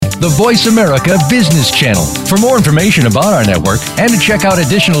the Voice America Business Channel. For more information about our network and to check out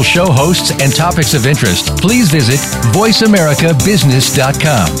additional show hosts and topics of interest, please visit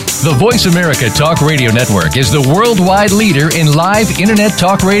voiceamericabusiness.com. The Voice America Talk Radio Network is the worldwide leader in live Internet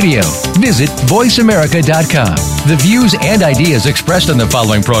talk radio. Visit voiceamerica.com. The views and ideas expressed on the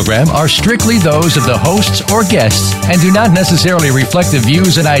following program are strictly those of the hosts or guests and do not necessarily reflect the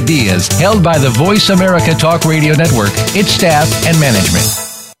views and ideas held by the Voice America Talk Radio Network, its staff, and management.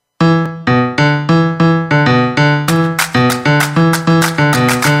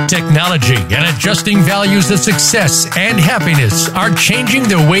 Technology and adjusting values of success and happiness are changing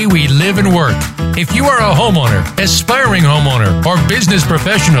the way we live and work. If you are a homeowner, aspiring homeowner, or business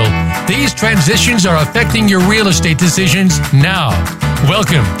professional, these transitions are affecting your real estate decisions now.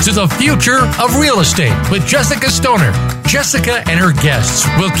 Welcome to the Future of Real Estate with Jessica Stoner. Jessica and her guests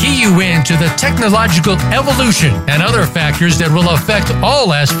will key you into the technological evolution and other factors that will affect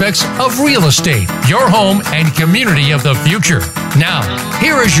all aspects of real estate, your home, and community of the future. Now,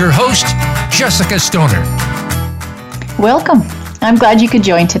 here is your host, Jessica Stoner. Welcome. I'm glad you could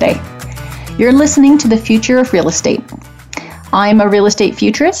join today. You're listening to the Future of Real Estate. I'm a real estate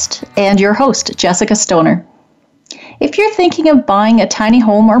futurist and your host, Jessica Stoner. If you're thinking of buying a tiny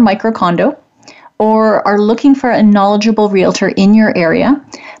home or micro condo, or are looking for a knowledgeable realtor in your area,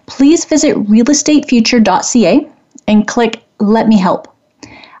 please visit realestatefuture.ca and click Let Me Help.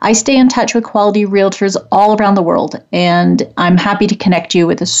 I stay in touch with quality realtors all around the world, and I'm happy to connect you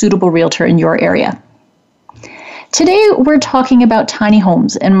with a suitable realtor in your area. Today, we're talking about tiny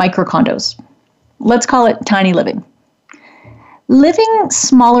homes and micro condos. Let's call it tiny living. Living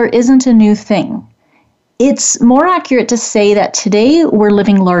smaller isn't a new thing. It's more accurate to say that today we're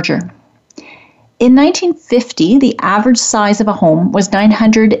living larger. In 1950, the average size of a home was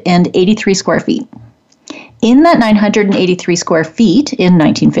 983 square feet. In that 983 square feet in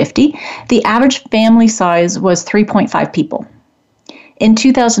 1950, the average family size was 3.5 people. In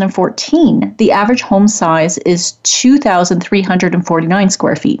 2014, the average home size is 2,349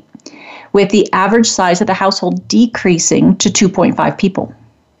 square feet, with the average size of the household decreasing to 2.5 people.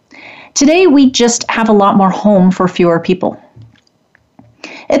 Today, we just have a lot more home for fewer people.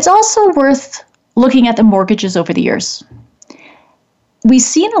 It's also worth looking at the mortgages over the years. We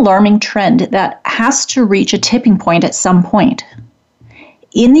see an alarming trend that has to reach a tipping point at some point.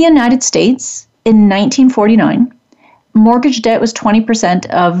 In the United States, in 1949, mortgage debt was 20%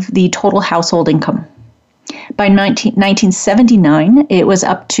 of the total household income. By 1979, it was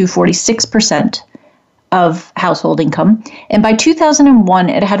up to 46% of household income, and by 2001,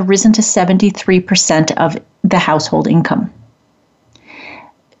 it had risen to 73% of the household income.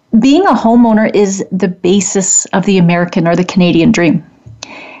 Being a homeowner is the basis of the American or the Canadian dream.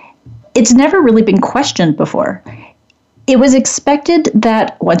 It's never really been questioned before. It was expected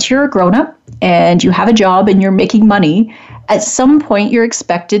that once you're a grown-up and you have a job and you're making money, at some point you're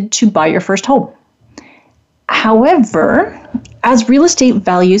expected to buy your first home. However, as real estate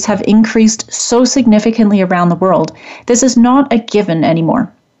values have increased so significantly around the world, this is not a given anymore.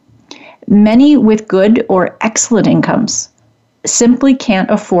 Many with good or excellent incomes simply can't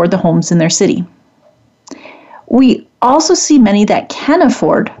afford the homes in their city. We also see many that can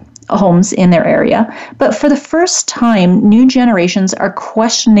afford homes in their area, but for the first time, new generations are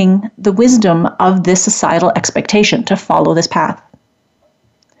questioning the wisdom of this societal expectation to follow this path.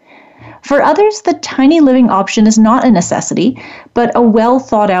 For others, the tiny living option is not a necessity, but a well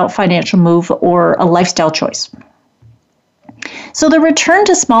thought out financial move or a lifestyle choice. So the return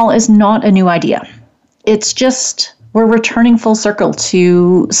to small is not a new idea. It's just we're returning full circle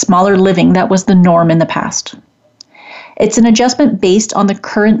to smaller living that was the norm in the past. It's an adjustment based on the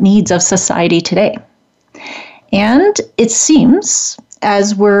current needs of society today. And it seems,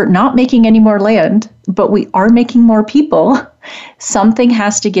 as we're not making any more land, but we are making more people, something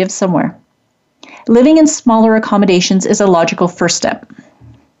has to give somewhere. Living in smaller accommodations is a logical first step.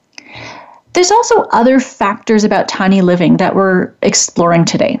 There's also other factors about tiny living that we're exploring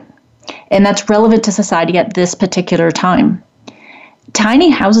today, and that's relevant to society at this particular time. Tiny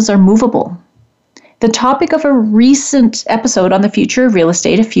houses are movable. The topic of a recent episode on the future of real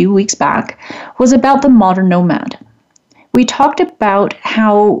estate a few weeks back was about the modern nomad. We talked about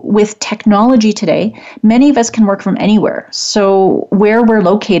how with technology today, many of us can work from anywhere, so where we're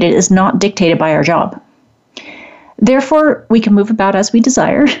located is not dictated by our job. Therefore, we can move about as we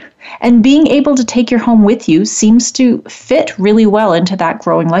desire, and being able to take your home with you seems to fit really well into that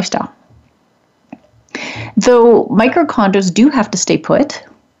growing lifestyle. Though microcondos do have to stay put,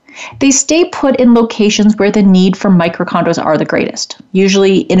 they stay put in locations where the need for microcondos are the greatest,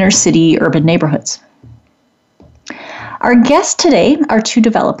 usually inner city urban neighborhoods. Our guests today are two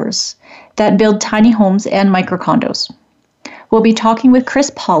developers that build tiny homes and microcondos. We'll be talking with Chris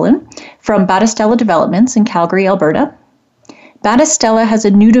Pollan from Battistella Developments in Calgary, Alberta. Battistella has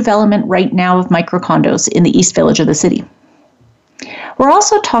a new development right now of microcondos in the East Village of the city. We're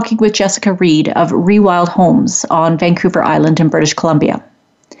also talking with Jessica Reed of Rewild Homes on Vancouver Island in British Columbia.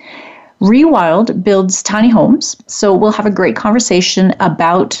 Rewild builds tiny homes, so we'll have a great conversation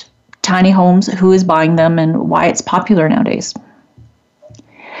about tiny homes, who is buying them, and why it's popular nowadays.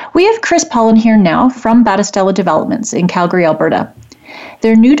 We have Chris Pollan here now from Battistella Developments in Calgary, Alberta.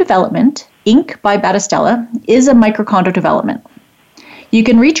 Their new development, Inc. by Battistella, is a microcondo development. You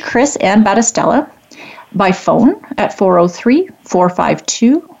can reach Chris and Battistella by phone at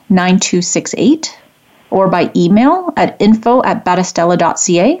 403-452-9268 or by email at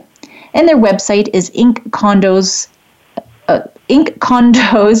info@battistella.ca. And their website is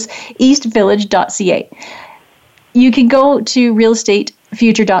inccondoseastvillage.ca. You can go to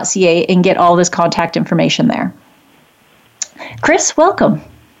realestatefuture.ca and get all this contact information there. Chris, welcome.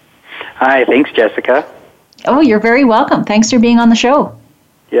 Hi, thanks, Jessica. Oh, you're very welcome. Thanks for being on the show.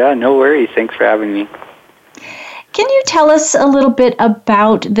 Yeah, no worries. Thanks for having me. Can you tell us a little bit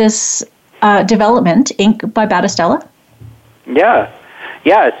about this development, Inc. by Battistella?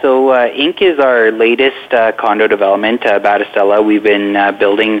 Yeah, so Inc. is our latest condo development, Battistella. We've been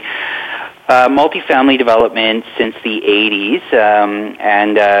building multifamily development since the 80s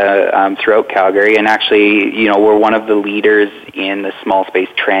and throughout Calgary. And actually, we're one of the leaders in the small space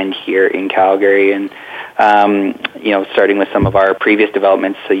trend here in Calgary. And, starting with some of our previous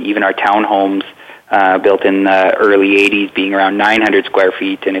developments, so even our townhomes built in the early 80s being around 900 square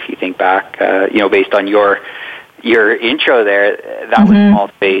feet. And if you think back, based on your intro there, that was small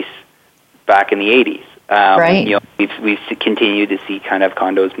space back in the 80s. Right. We've continued to see kind of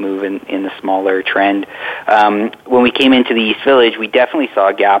condos move in the smaller trend. When we came into the East Village, we definitely saw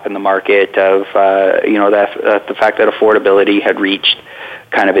a gap in the market of the fact that affordability had reached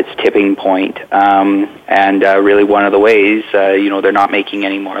kind of its tipping point. And really one of the ways, they're not making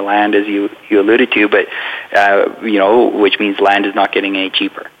any more land, as you alluded to, but which means land is not getting any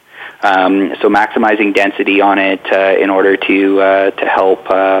cheaper. So maximizing density on it in order to help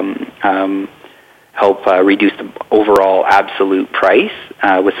reduce the overall absolute price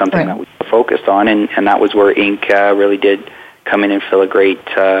was something that we were focused on, and that was where Inc. Really did come in and fill a great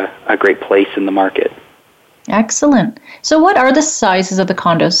place in the market. Excellent. So what are the sizes of the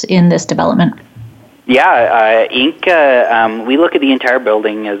condos in this development? Yeah, Inc. We look at the entire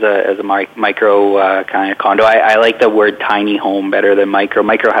building as a micro kind of condo. I like the word tiny home better than micro.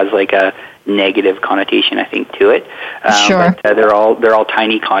 Micro has like a negative connotation, I think, to it. Sure. But they're all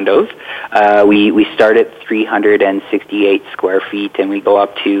tiny condos. We start at 368 square feet, and we go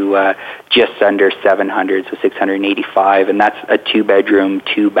up to just under 700, so 685, and that's a 2-bedroom,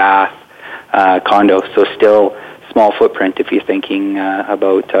 2-bath condo. So still small footprint if you're thinking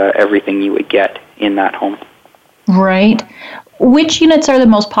about everything you would get in that home. Right. Which units are the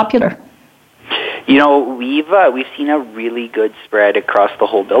most popular? We've seen a really good spread across the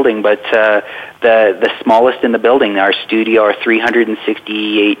whole building, but the smallest in the building, our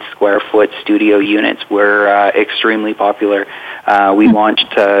 368 square foot studio units were extremely popular. We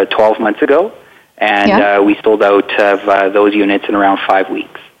launched 12 months ago, and we sold out of those units in around 5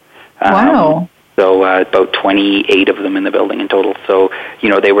 weeks. Wow. So about 28 of them in the building in total. So,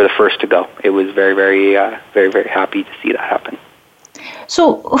 they were the first to go. It was very, very, very, very happy to see that happen.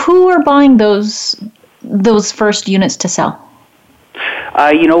 So who are buying those first units to sell?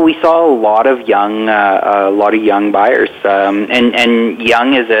 We saw a lot of young buyers, and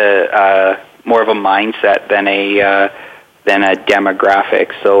young is a more of a mindset than a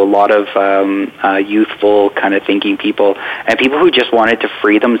demographic. So a lot of youthful kind of thinking people, and people who just wanted to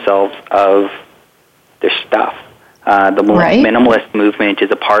free themselves of their stuff. The minimalist movement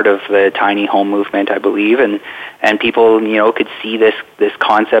is a part of the tiny home movement, I believe, and people could see this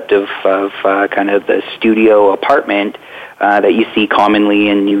concept of kind of the studio apartment that you see commonly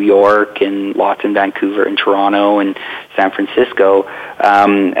in New York and lots in Vancouver and Toronto and San Francisco,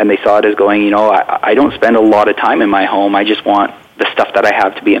 and they saw it as going, I don't spend a lot of time in my home. I just want the stuff that I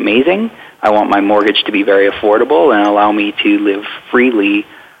have to be amazing. I want my mortgage to be very affordable and allow me to live freely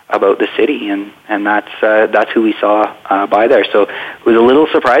about the city, and that's who we saw buy there. So it was a little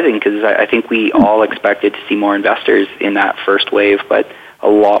surprising because I think we all expected to see more investors in that first wave, but a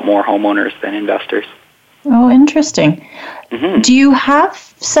lot more homeowners than investors. Oh, interesting. Mm-hmm. Do you have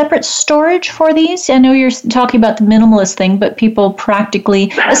separate storage for these? I know you're talking about the minimalist thing, but people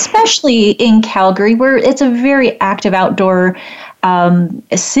practically, especially in Calgary, where it's a very active outdoor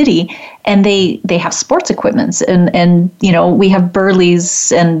a city, and they have sports equipments, and we have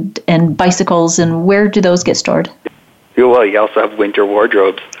Burleys and bicycles, and where do those get stored? Well, you also have winter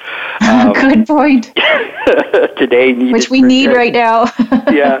wardrobes. Good point. Today, which we need right now.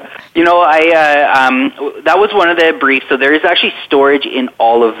 Yeah, that was one of the briefs. So there is actually storage in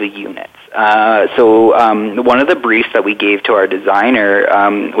all of the units. So one of the briefs that we gave to our designer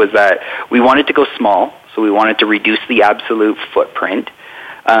was that we wanted to go small. So we wanted to reduce the absolute footprint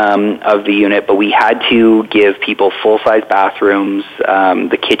of the unit, but we had to give people full-size bathrooms.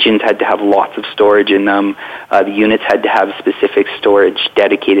 The kitchens had to have lots of storage in them. The units had to have specific storage,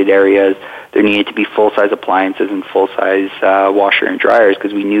 dedicated areas. There needed to be full-size appliances and full-size washer and dryers,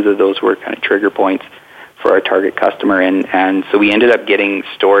 because we knew that those were kind of trigger points for our target customer. And so we ended up getting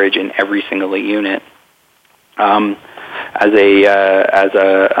storage in every single unit as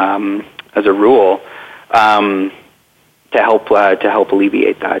a rule. To help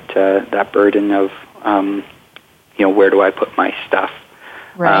alleviate that burden of where do I put my stuff,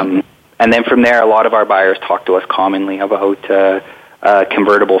 right. And then from there, a lot of our buyers talk to us commonly about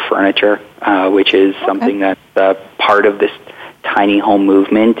convertible furniture, which is something that's part of this tiny home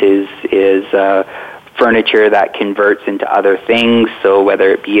movement. Is furniture that converts into other things. So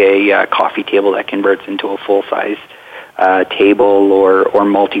whether it be a coffee table that converts into a full size table, or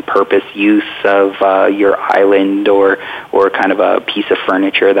multi-purpose use of your island, or kind of a piece of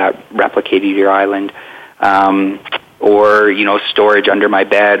furniture that replicated your island, or storage under my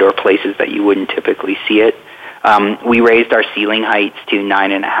bed, or places that you wouldn't typically see it. We raised our ceiling heights to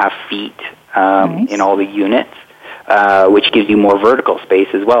 9.5 feet nice. In all the units, which gives you more vertical space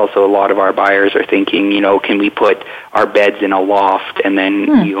as well. So a lot of our buyers are thinking, can we put our beds in a loft and then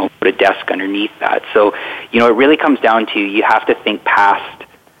put a desk underneath that? So, it really comes down to, you have to think past,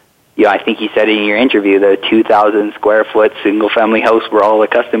 I think you said in your interview, the 2,000 square foot single family house we're all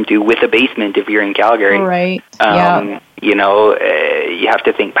accustomed to, with a basement if you're in Calgary. Right. You have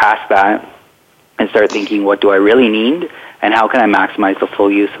to think past that and start thinking, what do I really need? And how can I maximize the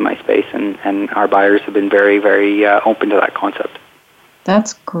full use of my space? And our buyers have been very, very open to that concept.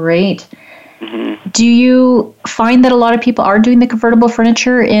 That's great. Mm-hmm. Do you find that a lot of people are doing the convertible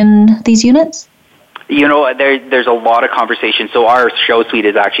furniture in these units? There's a lot of conversation. So our show suite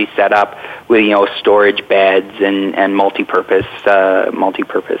is actually set up with storage beds and multi-purpose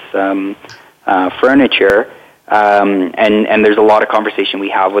furniture. And there's a lot of conversation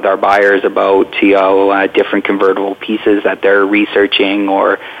we have with our buyers about different convertible pieces that they're researching,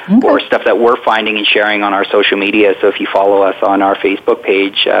 or stuff that we're finding and sharing on our social media. So if you follow us on our Facebook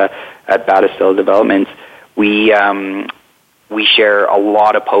page at Battisville Developments, we share a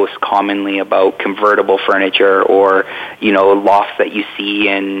lot of posts commonly about convertible furniture, or lofts that you see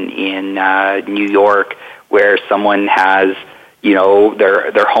in New York, where someone has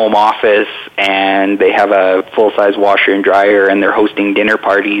their home office, and they have a full-size washer and dryer, and they're hosting dinner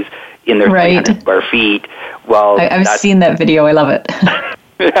parties in their 300 square feet. Well, I've seen that video. I love it.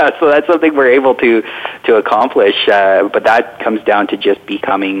 Yeah, so that's something we're able to accomplish, but that comes down to just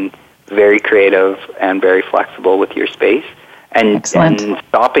becoming very creative and very flexible with your space, and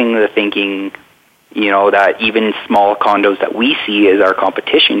stopping the thinking, that even small condos that we see as our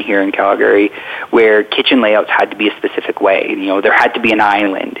competition here in Calgary, where kitchen layouts had to be a specific way. There had to be an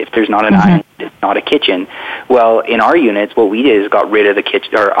island. If there's not an island, it's not a kitchen. Well, in our units, what we did is got rid of the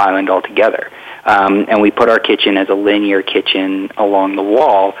kitchen or island altogether. And we put our kitchen as a linear kitchen along the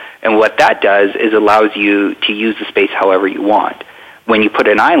wall. And what that does is allows you to use the space however you want. When you put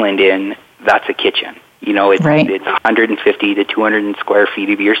an island in, that's a kitchen. It's 150 to 200 square feet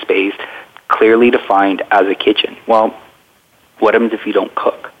of your space, clearly defined as a kitchen. Well, what happens if you don't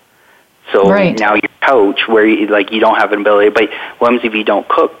cook? So now your couch, where you don't have an ability, but what happens if you don't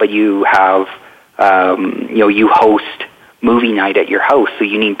cook, but you have, you host movie night at your house, so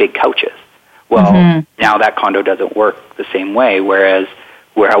you need big couches. Well, now that condo doesn't work the same way, whereas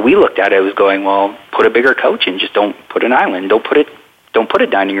how we looked at it was going, well, put a bigger couch in, just don't put an island, don't put a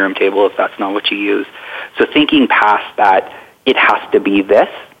dining room table if that's not what you use. So thinking past that, it has to be this,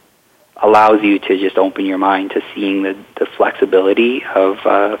 allows you to just open your mind to seeing the flexibility of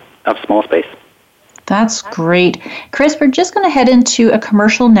small space. That's great. Chris, we're just going to head into a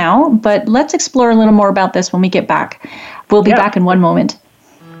commercial now, but let's explore a little more about this when we get back. We'll be back in one moment.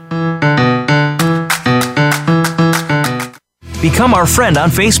 Become our friend on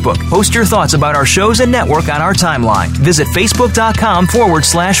Facebook. Post your thoughts about our shows and network on our timeline. Visit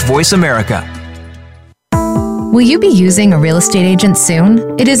facebook.com/Voice America. Will you be using a real estate agent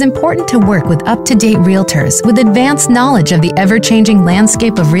soon? It is important to work with up-to-date realtors with advanced knowledge of the ever-changing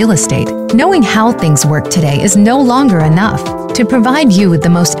landscape of real estate. Knowing how things work today is no longer enough. To provide you with the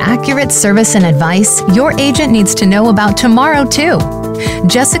most accurate service and advice, your agent needs to know about tomorrow too.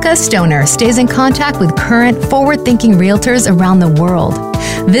 Jessica Stoner stays in contact with current, forward-thinking realtors around the world.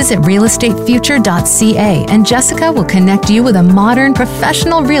 Visit realestatefuture.ca and Jessica will connect you with a modern,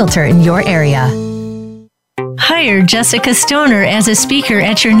 professional realtor in your area. Hire Jessica Stoner as a speaker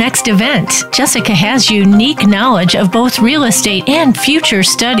at your next event. Jessica has unique knowledge of both real estate and future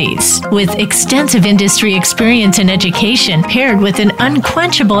studies. With extensive industry experience and education paired with an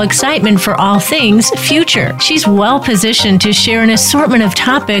unquenchable excitement for all things future, she's well positioned to share an assortment of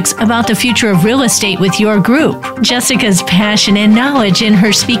topics about the future of real estate with your group. Jessica's passion and knowledge in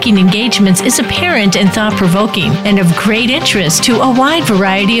her speaking engagements is apparent and thought-provoking and of great interest to a wide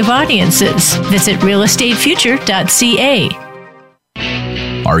variety of audiences. Visit realestatefuture.ca.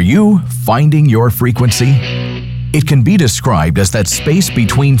 Are you finding your frequency? It can be described as that space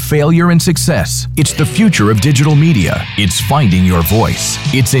between failure and success. It's the future of digital media. It's finding your voice.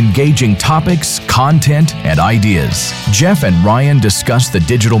 It's engaging topics, content, and ideas. Jeff and Ryan discuss the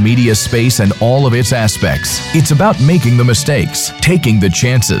digital media space and all of its aspects. It's about making the mistakes, taking the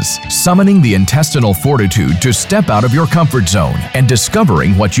chances, summoning the intestinal fortitude to step out of your comfort zone, and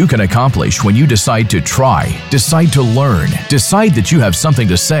discovering what you can accomplish when you decide to try, decide to learn, decide that you have something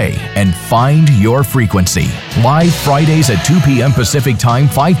to say, and find your frequency. Live Fridays at 2 p.m. Pacific Time,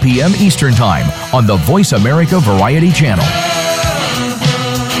 5 p.m. Eastern Time on the Voice America Variety Channel.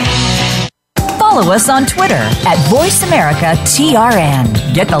 Follow us on Twitter at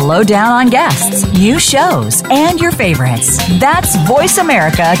VoiceAmericaTRN. Get the lowdown on guests, new shows, and your favorites. That's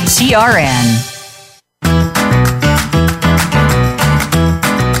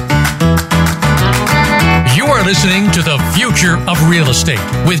VoiceAmericaTRN. You are listening to The Future of Real Estate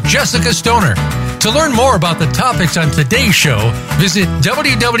with Jessica Stoner. To learn more about the topics on today's show, visit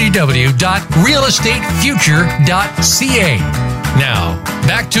www.realestatefuture.ca. Now,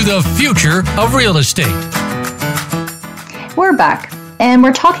 back to the future of real estate. We're back, and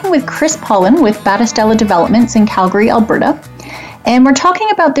we're talking with Chris Pollan with Battistella Developments in Calgary, Alberta. And we're talking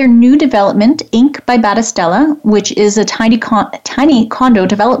about their new development, Inc. by Battistella, which is a tiny condo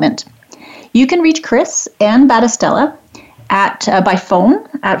development. You can reach Chris and Battistella by phone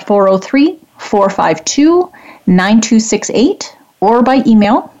at 403-452-9268 or by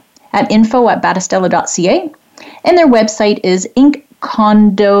email at info@battistella.ca. And their website is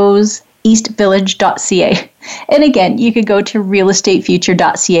inccondoseastvillage.ca. And again, you could go to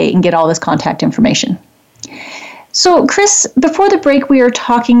realestatefuture.ca and get all this contact information. So, Chris, before the break, we were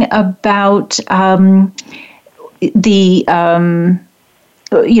talking about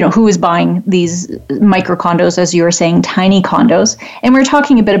who is buying these micro condos, as you were saying, tiny condos. And we're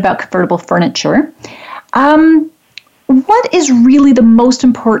talking a bit about convertible furniture. What is really the most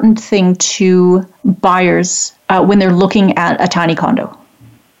important thing to buyers when they're looking at a tiny condo?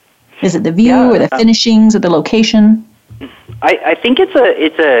 Is it the view or the finishings or the location? I think it's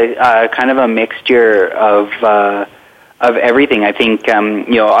a kind of a mixture of everything. I think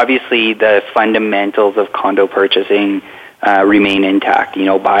obviously the fundamentals of condo purchasing remain intact.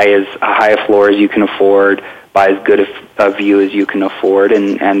 Buy as high a floor as you can afford, buy as good a view as you can afford,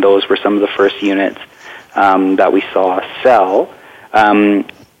 and those were some of the first units that we saw sell.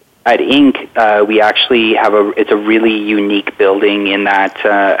 At Inc., we actually have it's a really unique building in that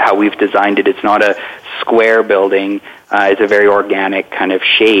how we've designed it. It's not a square building. It's a very organic kind of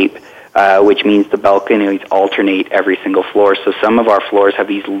shape, which means the balconies alternate every single floor. So some of our floors have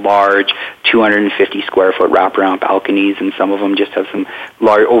these large 250 square foot wraparound balconies, and some of them just have some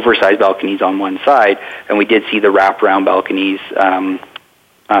large oversized balconies on one side. And we did see the wraparound balconies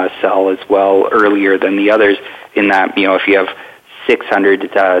sell as well earlier than the others, in that, if you have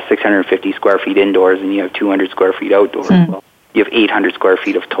 650 square feet indoors and you have 200 square feet outdoors, well, you have 800 square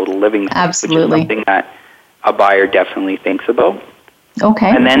feet of total living space. Absolutely. Which is something that a buyer definitely thinks about. Okay.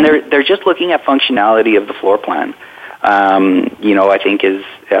 And then they're just looking at functionality of the floor plan. I think is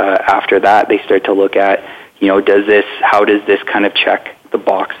after that they start to look at, how does this kind of check the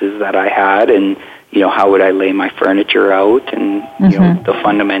boxes that I had, and how would I lay my furniture out, and the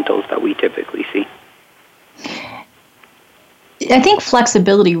fundamentals that we typically see. I think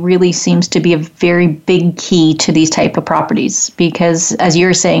flexibility really seems to be a very big key to these type of properties, because as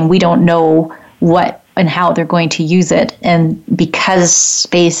you're saying, we don't know what and how they're going to use it. And because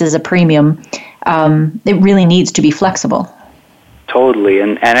space is a premium, it really needs to be flexible. Totally.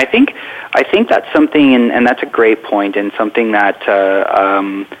 And I think that's something, and that's a great point, and something that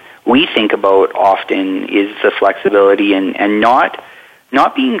we think about often is the flexibility and not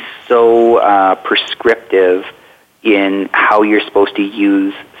being so prescriptive in how you're supposed to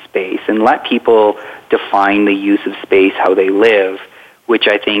use space, and let people define the use of space how they live, which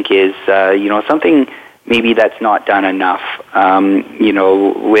I think is something maybe that's not done enough. With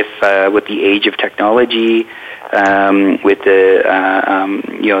the age of technology, with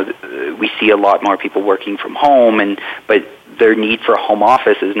the we see a lot more people working from home, but their need for a home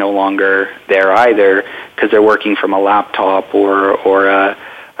office is no longer there either, because they're working from a laptop or a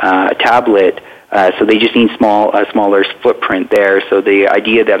tablet. So they just need a smaller footprint there. So the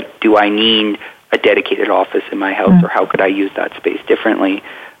idea that, do I need a dedicated office in my house, or how could I use that space differently?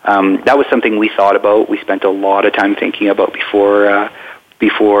 That was something we thought about. We spent a lot of time thinking about before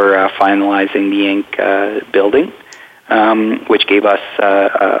finalizing the Inc. Building, which gave us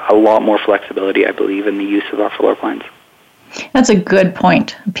a lot more flexibility, I believe, in the use of our floor plans. That's a good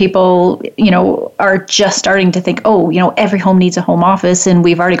point. People, are just starting to think, every home needs a home office, and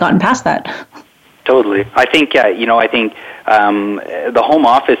we've already gotten past that. Totally. I think, the home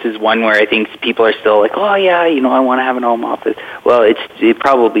office is one where I think people are still like, I want to have an home office. Well, it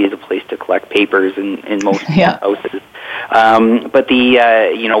probably is a place to collect papers in most houses. But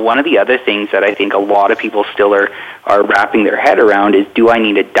one of the other things that I think a lot of people still are wrapping their head around is, do I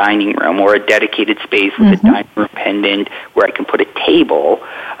need a dining room or a dedicated space with a dining room pendant where I can put a table,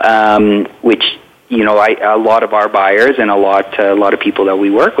 which, a lot of our buyers and a lot of people that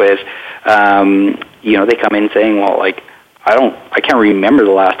we work with, they come in saying, well, I can't remember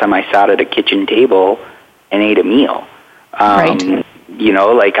the last time I sat at a kitchen table and ate a meal. Right.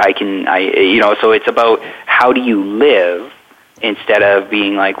 So it's about, how do you live, instead of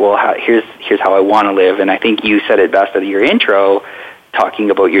being like, well, here's how I want to live. And I think you said it best at your intro,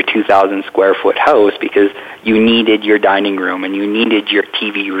 talking about your 2,000 square foot house, because you needed your dining room, and you needed your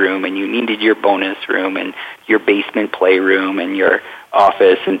TV room, and you needed your bonus room, and your basement playroom, and your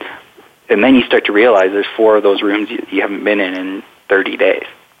office, and then you start to realize there's 4 of those rooms you haven't been in 30 days.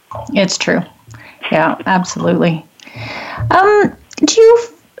 It's true. Yeah, absolutely.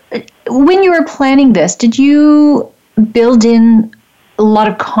 When you were planning this, did you build in a lot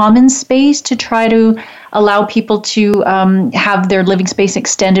of common space to try to allow people to have their living space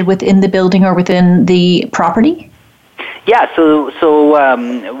extended within the building or within the property? Yeah, so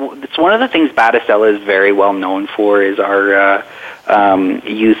it's one of the things Batistella is very well known for, is our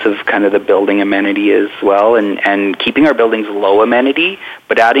use of kind of the building amenity as well, and keeping our buildings low amenity,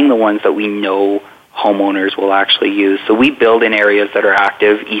 but adding the ones that we know homeowners will actually use. So we build in areas that are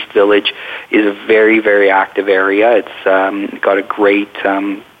active. East Village is a very, very active area. It's got a great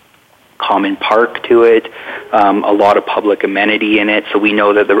common park to it, a lot of public amenity in it, so we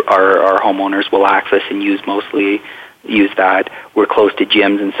know that our homeowners will access and use that. We're close to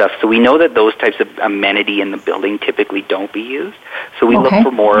gyms and stuff, so we know that those types of amenity in the building typically don't be used. So we look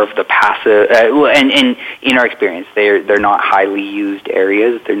for more of the passive, and in our experience, they're not highly used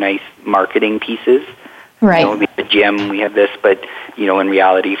areas. They're nice marketing pieces. Right. We have a gym, we have this, but in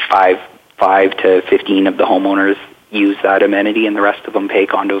reality, 5 to 15 of the homeowners use that amenity, and the rest of them pay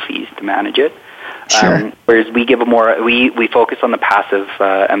condo fees to manage it. Sure. Whereas we give we focus on the passive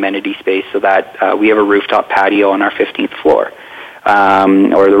amenity space, so that we have a rooftop patio on our 15th floor,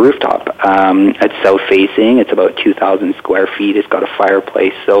 or the rooftop. It's south-facing. It's about 2,000 square feet. It's got a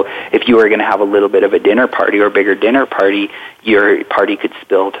fireplace. So if you were going to have a little bit of a dinner party or a bigger dinner party, your party could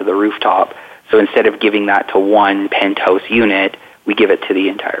spill to the rooftop. So instead of giving that to one penthouse unit, we give it to the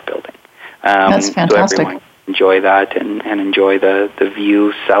entire building. That's fantastic. So everyone can enjoy that and enjoy the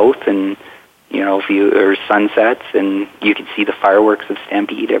view south, and view or sunsets, and you can see the fireworks of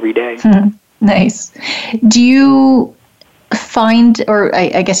Stampede every day. Nice. Do you find, or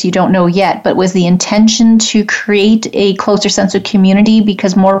I guess you don't know yet, but was the intention to create a closer sense of community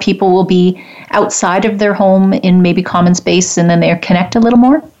because more people will be outside of their home in maybe common space, and then they connect a little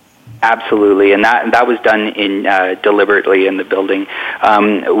more? Absolutely, and that was done in deliberately in the building.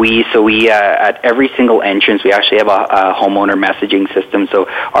 We at every single entrance, we actually have a homeowner messaging system. So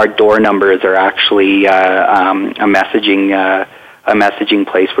our door numbers are actually a messaging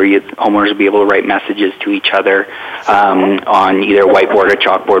place where homeowners will be able to write messages to each other on either whiteboard or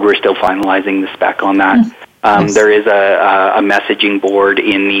chalkboard. We're still finalizing the spec on that. There is a messaging board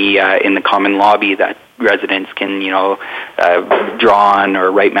in the common lobby that residents can draw on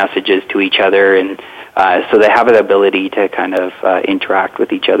or write messages to each other, and so they have the ability to kind of interact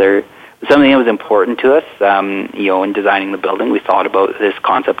with each other. Something that was important to us, in designing the building, we thought about this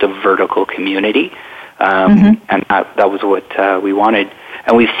concept of vertical community, and that was what we wanted,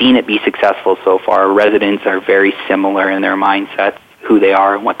 and we've seen it be successful so far. Residents are very similar in their mindsets, who they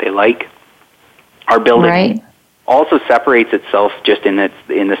are and what they like. Our building also separates itself just in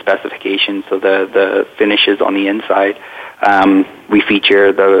the specifications, so the finishes on the inside. We feature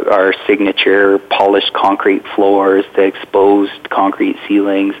our signature polished concrete floors, the exposed concrete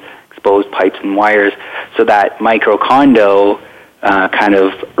ceilings, exposed pipes and wires, so that micro condo kind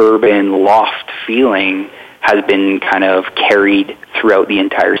of urban loft feeling has been kind of carried throughout the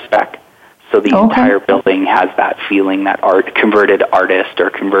entire spec. So the entire building has that feeling, that converted artist or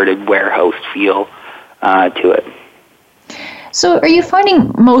converted warehouse feel to it. So are you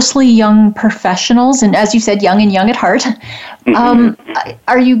finding mostly young professionals, and as you said, young and young at heart,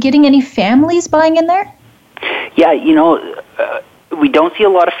 are you getting any families buying in there? Yeah, we don't see a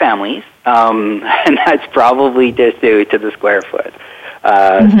lot of families, and that's probably just due to the square foot.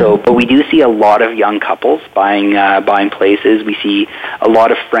 But we do see a lot of young couples buying places. We see a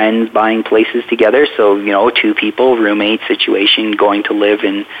lot of friends buying places together. So, two people, roommate situation, going to live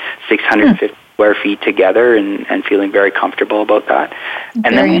in 650 square feet together and feeling very comfortable about that.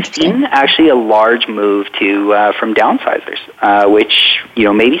 And then we've seen actually a large move from downsizers, which,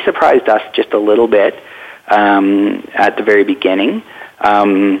 maybe surprised us just a little bit at the very beginning,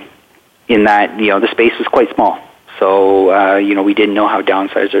 in that, the space was quite small. So, we didn't know how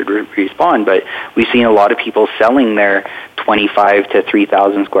downsizers would respond, but we've seen a lot of people selling their 25 to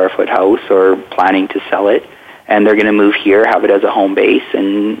 3,000 square foot house or planning to sell it, and they're going to move here, have it as a home base,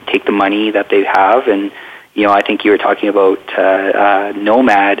 and take the money that they have. And, I think you were talking about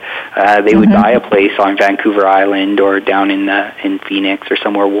Nomad. They would buy a place on Vancouver Island or down in Phoenix or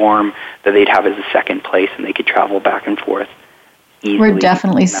somewhere warm that they'd have as a second place, and they could travel back and forth easily. We're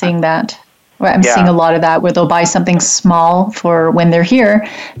definitely seeing that. I'm seeing a lot of that where they'll buy something small for when they're here,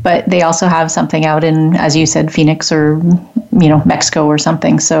 but they also have something out in, as you said, Phoenix or, Mexico or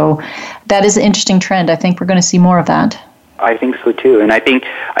something. So that is an interesting trend. I think we're going to see more of that. I think so too, and I think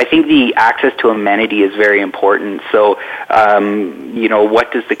the access to amenity is very important. So,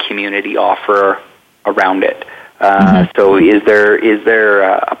 what does the community offer around it? So, is there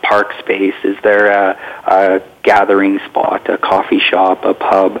a park space? Is there a gathering spot, a coffee shop, a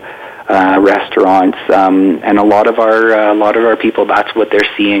pub? Restaurants, and a lot of our people, that's what they're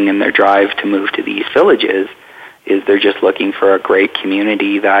seeing in their drive to move to these villages, is they're just looking for a great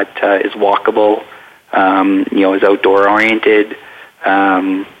community that is walkable, is outdoor oriented,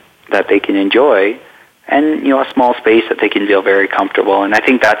 that they can enjoy, and a small space that they can feel very comfortable. And I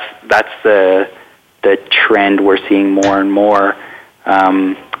think that's the trend we're seeing more and more,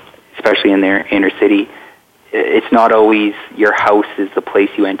 especially in their inner city. It's not always your house is the place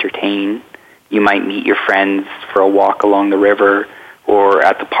you entertain. You might meet your friends for a walk along the river, or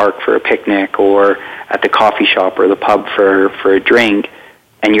at the park for a picnic, or at the coffee shop or the pub for a drink,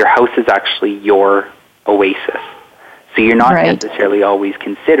 and your house is actually your oasis. So you're not necessarily always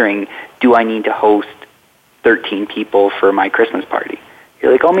considering, do I need to host 13 people for my Christmas party?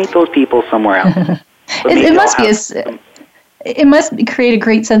 You're like, I'll meet those people somewhere else. It must create a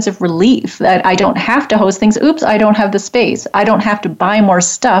great sense of relief that I don't have to host things. Oops, I don't have the space. I don't have to buy more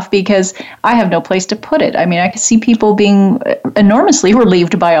stuff because I have no place to put it. I mean, I can see people being enormously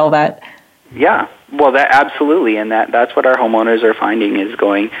relieved by all that. Yeah, well, that absolutely, and that's what our homeowners are finding is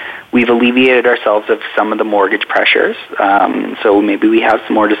going, we've alleviated ourselves of some of the mortgage pressures, so maybe we have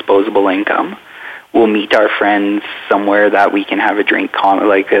some more disposable income. We'll meet our friends somewhere that we can have a drink,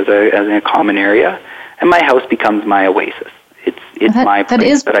 as in a common area, and my house becomes my oasis. It's my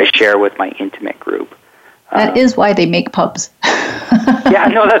place that I share with my intimate group. That is why they make pubs.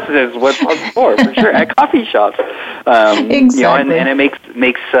 That's what pubs for sure. At coffee shops, exactly. And it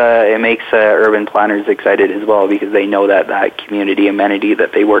makes urban planners excited as well, because they know that community amenity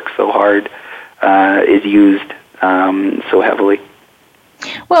that they work so hard is used so heavily.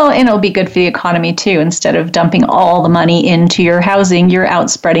 Well, and it'll be good for the economy too. Instead of dumping all the money into your housing, you're out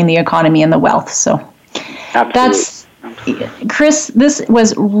spreading the economy and the wealth. So absolutely. Chris, this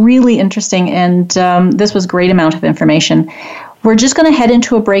was really interesting, and this was a great amount of information. We're just going to head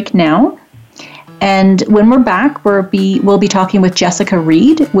into a break now, and when we're back, we'll be talking with Jessica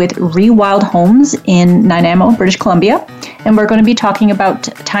Reed with Rewild Homes in Nanaimo, British Columbia, and we're going to be talking about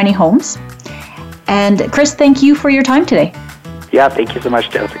tiny homes. And Chris, thank you for your time today. Yeah, thank you so much,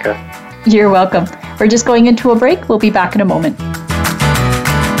 Jessica. You're welcome. We're just going into a break. We'll be back in a moment.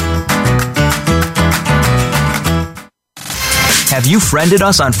 Have you friended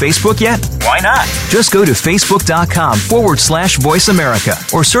us on Facebook yet? Why not? Just go to facebook.com/Voice America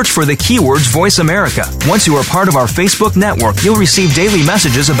or search for the keywords Voice America. Once you are part of our Facebook network, you'll receive daily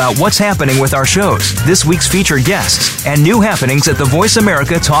messages about what's happening with our shows, this week's featured guests, and new happenings at the Voice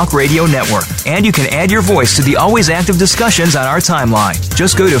America Talk Radio Network. And you can add your voice to the always active discussions on our timeline.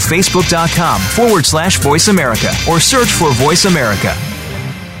 Just go to facebook.com/Voice America or search for Voice America.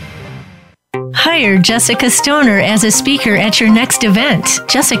 Hire Jessica Stoner as a speaker at your next event.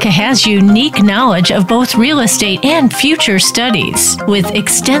 Jessica has unique knowledge of both real estate and future studies. With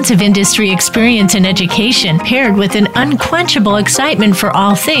extensive industry experience and education paired with an unquenchable excitement for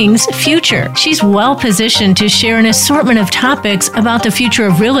all things future, she's well positioned to share an assortment of topics about the future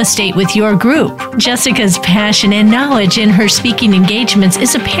of real estate with your group. Jessica's passion and knowledge in her speaking engagements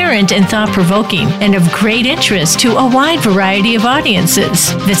is apparent and thought-provoking and of great interest to a wide variety of audiences.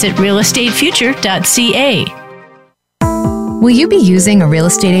 Visit realestatefuture.ca. Will you be using a real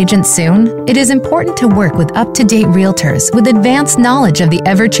estate agent soon? It is important to work with up-to-date realtors with advanced knowledge of the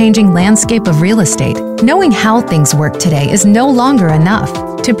ever-changing landscape of real estate. Knowing how things work today is no longer enough.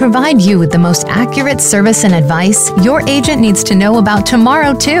 To provide you with the most accurate service and advice, your agent needs to know about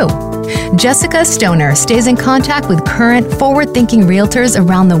tomorrow too. Jessica Stoner stays in contact with current, forward-thinking realtors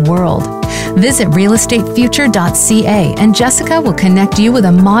around the world. Visit realestatefuture.ca and Jessica will connect you with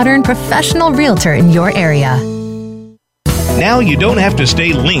a modern, professional realtor in your area. Now you don't have to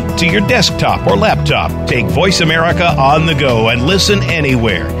stay linked to your desktop or laptop. Take Voice America on the go and listen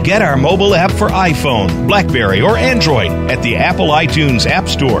anywhere. Get our mobile app for iPhone, BlackBerry, or Android at the Apple iTunes App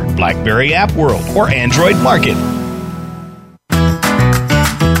Store, BlackBerry App World, or Android Market.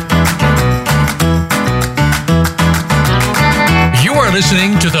 You are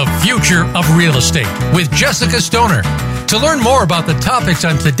listening to The Future of Real Estate with Jessica Stoner. To learn more about the topics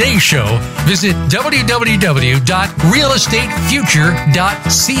on today's show, visit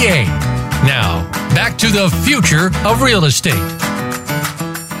www.realestatefuture.ca. Now, back to the future of real estate.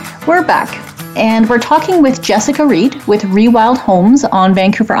 We're back, and we're talking with Jessica Reed with Rewild Homes on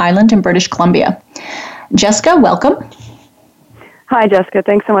Vancouver Island in British Columbia. Jessica, welcome. Hi, Jessica.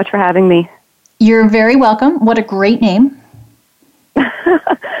 Thanks so much for having me. You're very welcome. What a great name.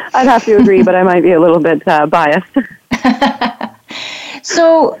 I'd have to agree, but I might be a little bit biased.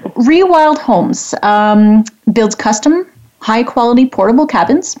 So, Rewild Homes builds custom, high-quality portable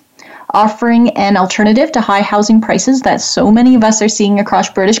cabins, offering an alternative to high housing prices that so many of us are seeing across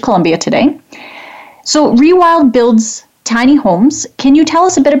British Columbia today. So, Rewild builds tiny homes. Can you tell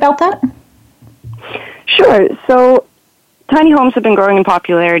us a bit about that? Sure. So, tiny homes have been growing in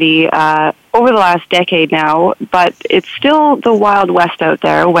popularity over the last decade now, but it's still the Wild West out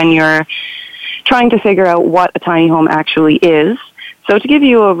there when you're trying to figure out what a tiny home actually is. So to give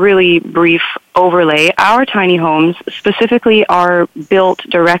you a really brief overlay, our tiny homes specifically are built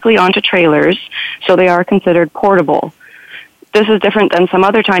directly onto trailers, so they are considered portable. This is different than some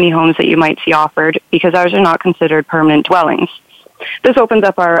other tiny homes that you might see offered because ours are not considered permanent dwellings. This opens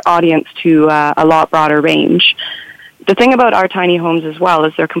up our audience to a lot broader range. The thing about our tiny homes as well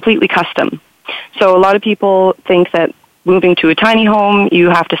is they're completely custom. So a lot of people think that moving to a tiny home, you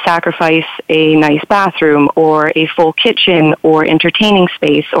have to sacrifice a nice bathroom or a full kitchen or entertaining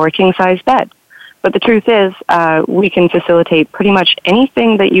space or a king-size bed. But the truth is, we can facilitate pretty much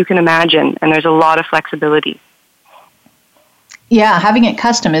anything that you can imagine, and there's a lot of flexibility. Yeah, having it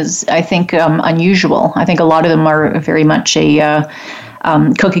custom is, I think, unusual. I think a lot of them are very much a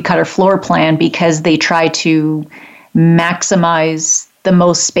cookie-cutter floor plan because they try to maximize the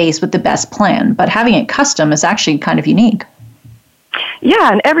most space with the best plan. But having it custom is actually kind of unique. Yeah,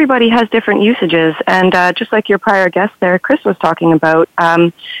 and everybody has different usages. And just like your prior guest there, Chris was talking about,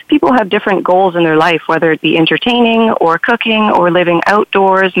 people have different goals in their life, whether it be entertaining or cooking or living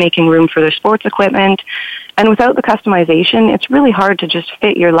outdoors, making room for their sports equipment. And without the customization, it's really hard to just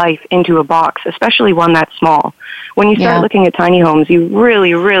fit your life into a box, especially one that's small. When you start looking at tiny homes, you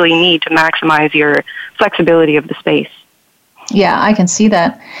really, really need to maximize your flexibility of the space. Yeah, I can see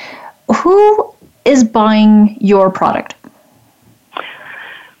that. Who is buying your product?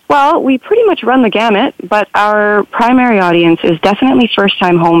 Well, we pretty much run the gamut, but our primary audience is definitely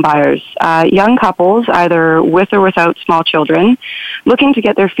first-time home buyers, young couples, either with or without small children, looking to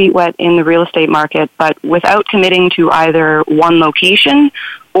get their feet wet in the real estate market, but without committing to either one location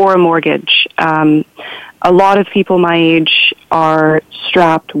or a mortgage. A lot of people my age are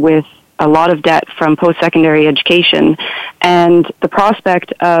strapped with a lot of debt from post-secondary education, and the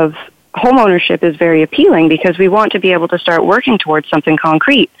prospect of home ownership is very appealing because we want to be able to start working towards something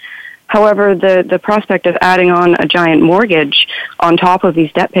concrete. However, the prospect of adding on a giant mortgage on top of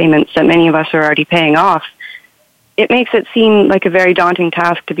these debt payments that many of us are already paying off, it makes it seem like a very daunting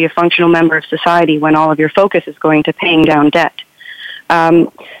task to be a functional member of society when all of your focus is going to paying down debt.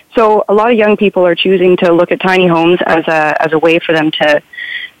 So a lot of young people are choosing to look at tiny homes as a way for them to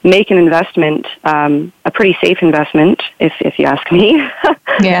make an investment, a pretty safe investment, if you ask me.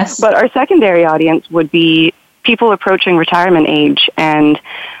 Yes. But our secondary audience would be people approaching retirement age and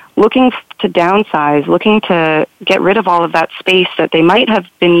looking to downsize, looking to get rid of all of that space that they might have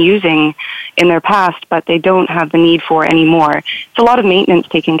been using in their past, but they don't have the need for anymore. It's a lot of maintenance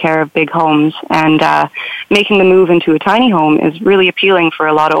taking care of big homes, and making the move into a tiny home is really appealing for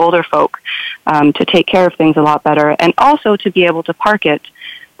a lot of older folk to take care of things a lot better, and also to be able to park it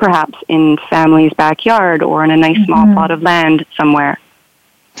perhaps in family's backyard or in a nice small plot of land somewhere.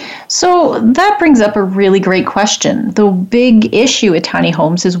 So that brings up a really great question. The big issue at tiny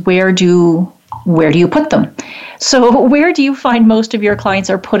homes is where do you put them? So where do you find most of your clients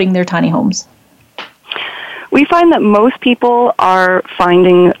are putting their tiny homes? We find that most people are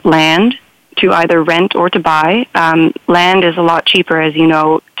finding land to either rent or to buy. Land is a lot cheaper, as you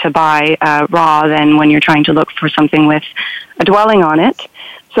know, to buy raw than when you're trying to look for something with a dwelling on it.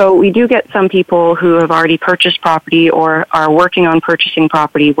 So we do get some people who have already purchased property or are working on purchasing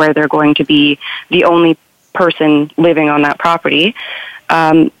property where they're going to be the only person living on that property.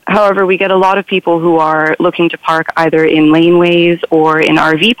 However, we get a lot of people who are looking to park either in laneways or in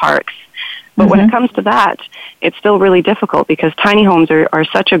RV parks. But when it comes to that, it's still really difficult because tiny homes are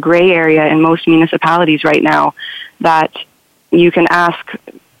such a gray area in most municipalities right now that you can ask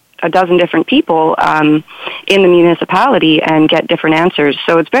a dozen different people in the municipality and get different answers.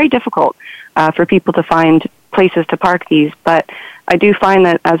 So it's very difficult for people to find places to park these. But I do find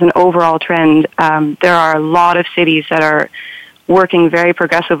that as an overall trend, there are a lot of cities that are working very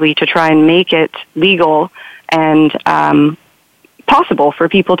progressively to try and make it legal and possible for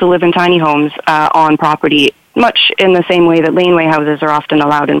people to live in tiny homes on property, much in the same way that laneway houses are often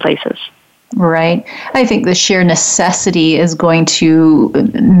allowed in places. Right. I think the sheer necessity is going to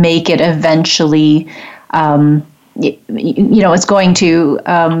make it eventually, it's going to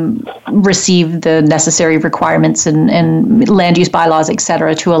receive the necessary requirements and land use bylaws, et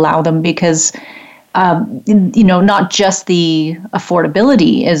cetera, to allow them because, not just the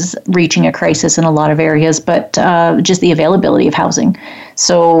affordability is reaching a crisis in a lot of areas, but just the availability of housing.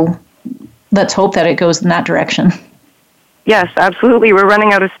 So let's hope that it goes in that direction. Yes, absolutely. We're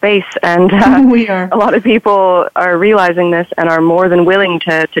running out of space, and we are. A lot of people are realizing this and are more than willing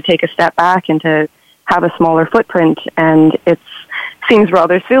to take a step back and to have a smaller footprint. And it seems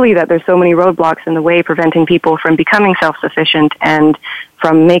rather silly that there's so many roadblocks in the way preventing people from becoming self-sufficient and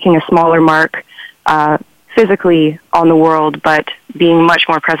from making a smaller mark physically on the world, but being much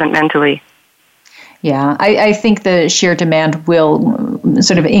more present mentally. Yeah, I think the sheer demand will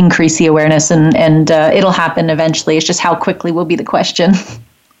sort of increase the awareness and it'll happen eventually. It's just how quickly will be the question.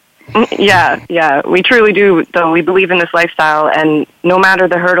 Yeah, we truly do, though. We believe in this lifestyle, and no matter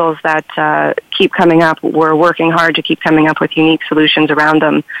the hurdles that keep coming up, we're working hard to keep coming up with unique solutions around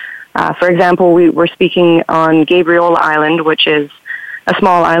them. For example, we're speaking on Gabriel Island, which is a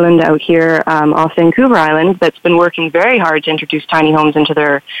small island out here off Vancouver Island that's been working very hard to introduce tiny homes into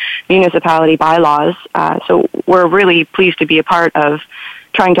their municipality bylaws. So we're really pleased to be a part of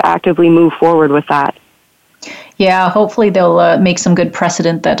trying to actively move forward with that. Yeah, hopefully they'll make some good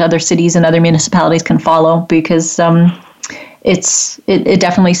precedent that other cities and other municipalities can follow because it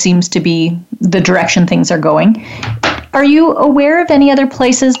definitely seems to be the direction things are going. Are you aware of any other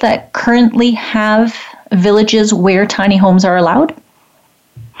places that currently have villages where tiny homes are allowed?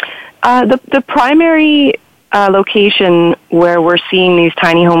 The primary location where we're seeing these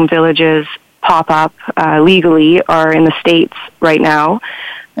tiny home villages pop up legally are in the States right now,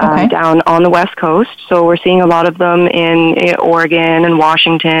 down on the West Coast. So we're seeing a lot of them in Oregon and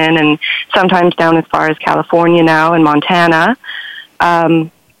Washington and sometimes down as far as California now and Montana.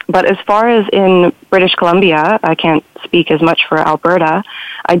 But as far as in British Columbia, I can't speak as much for Alberta.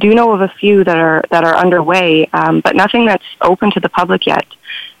 I do know of a few that are underway, but nothing that's open to the public yet.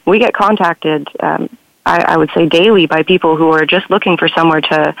 We get contacted, I would say daily, by people who are just looking for somewhere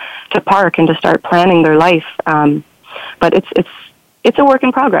to park and to start planning their life. But it's a work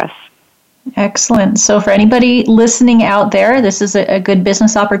in progress. Excellent. So for anybody listening out there, this is a good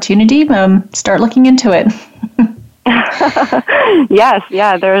business opportunity. Start looking into it. Yes,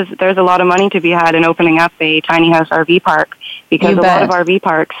 there's a lot of money to be had in opening up a tiny house RV park because a lot of RV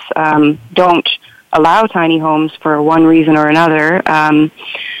parks don't allow tiny homes for one reason or another.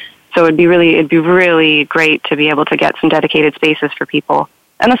 So it'd be really great to be able to get some dedicated spaces for people.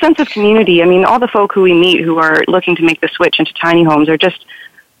 And a sense of community. I mean, all the folk who we meet who are looking to make the switch into tiny homes are just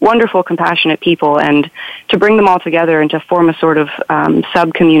wonderful, compassionate people, and to bring them all together and to form a sort of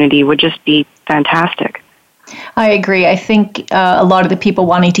sub-community would just be fantastic. I agree. I think a lot of the people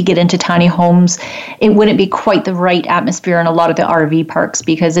wanting to get into tiny homes, it wouldn't be quite the right atmosphere in a lot of the RV parks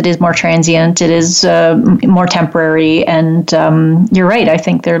because it is more transient, it is more temporary, and you're right. I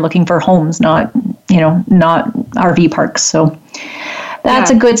think they're looking for homes, not RV parks. So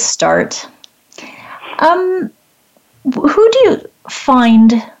that's a good start. Who do you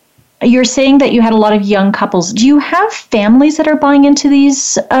find? You're saying that you had a lot of young couples. Do you have families that are buying into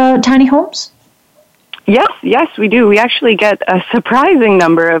these tiny homes? Yes, we do. We actually get a surprising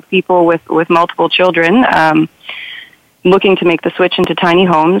number of people with multiple children looking to make the switch into tiny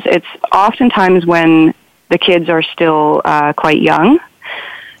homes. It's oftentimes when the kids are still quite young,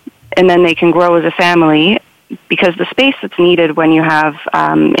 and then they can grow as a family, because the space that's needed when you have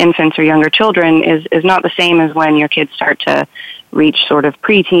infants or younger children is not the same as when your kids start to reach sort of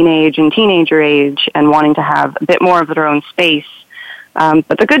pre-teenage and teenager age and wanting to have a bit more of their own space.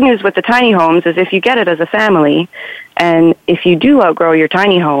 But the good news with the tiny homes is if you get it as a family, and if you do outgrow your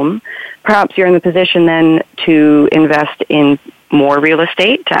tiny home, perhaps you're in the position then to invest in more real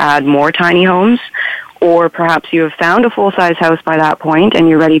estate, to add more tiny homes, or perhaps you have found a full-size house by that point and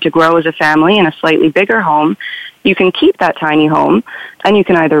you're ready to grow as a family in a slightly bigger home. You can keep that tiny home, and you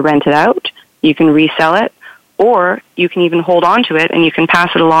can either rent it out, you can resell it, or you can even hold on to it and you can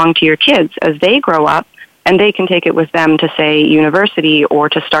pass it along to your kids as they grow up, and they can take it with them to, say, university or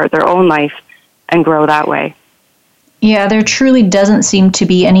to start their own life and grow that way. Yeah, there truly doesn't seem to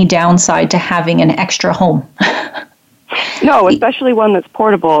be any downside to having an extra home. No, especially one that's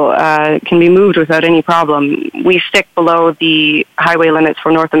portable, can be moved without any problem. We stick below the highway limits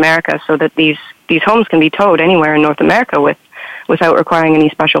for North America so that these homes can be towed anywhere in North America without requiring any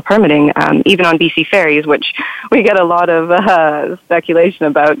special permitting, even on BC ferries, which we get a lot of speculation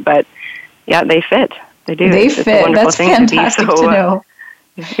about. But yeah, they fit. They do. They fit. That's fantastic to know.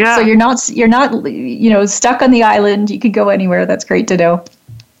 Yeah. So you're not stuck on the island. You could go anywhere. That's great to know.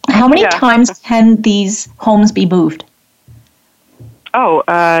 How many times can these homes be moved?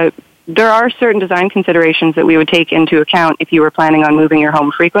 There are certain design considerations that we would take into account if you were planning on moving your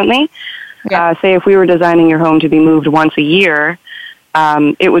home frequently. Yeah. Say if we were designing your home to be moved once a year,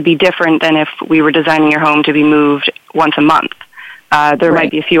 it would be different than if we were designing your home to be moved once a month. There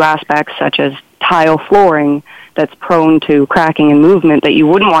might be a few aspects such as tile flooring that's prone to cracking and movement that you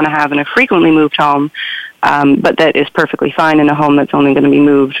wouldn't want to have in a frequently moved home, but that is perfectly fine in a home that's only going to be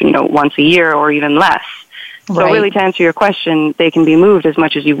moved, once a year or even less. So really, to answer your question, they can be moved as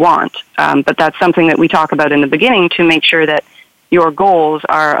much as you want, but that's something that we talk about in the beginning to make sure that your goals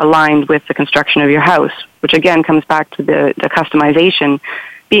are aligned with the construction of your house, which again comes back to the customization,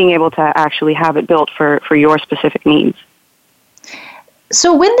 being able to actually have it built for your specific needs.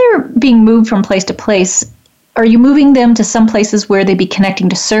 So when they're being moved from place to place, are you moving them to some places where they'd be connecting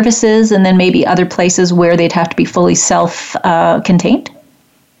to services and then maybe other places where they'd have to be fully self-contained?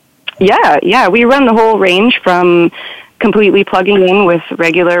 Yeah. We run the whole range from completely plugging in with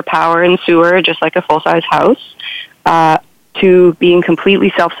regular power and sewer, just like a full-size house, to being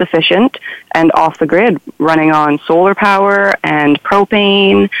completely self-sufficient and off the grid, running on solar power and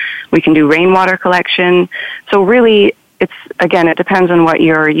propane. We can do rainwater collection. So really, it depends on what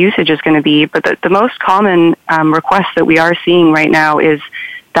your usage is going to be, but the most common request that we are seeing right now is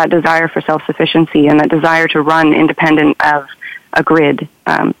that desire for self-sufficiency and that desire to run independent of a grid,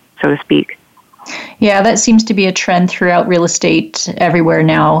 so to speak. Yeah, that seems to be a trend throughout real estate everywhere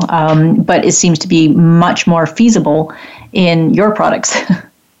now, but it seems to be much more feasible in your products.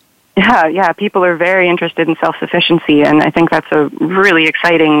 Yeah, people are very interested in self-sufficiency, and I think that's a really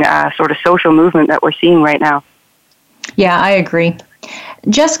exciting sort of social movement that we're seeing right now. Yeah, I agree.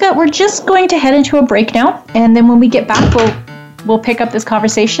 Jessica, we're just going to head into a break now, and then when we get back, we'll pick up this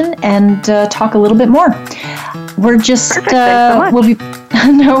conversation and talk a little bit more. We're just Perfect. Thanks so much. We'll be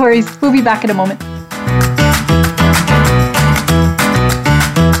no worries. We'll be back in a moment.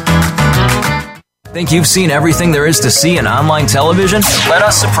 Think you've seen everything there is to see in online television? Let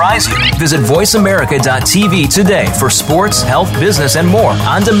us surprise you. Visit voiceamerica.tv today for sports, health, business, and more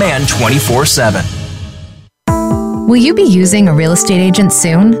on demand 24/7. Will you be using a real estate agent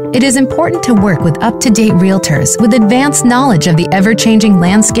soon? It is important to work with up-to-date realtors with advanced knowledge of the ever-changing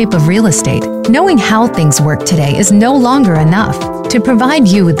landscape of real estate. Knowing how things work today is no longer enough. To provide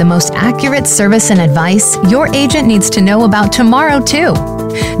you with the most accurate service and advice, your agent needs to know about tomorrow too.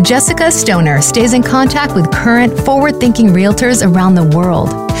 Jessica Stoner stays in contact with current, forward-thinking realtors around the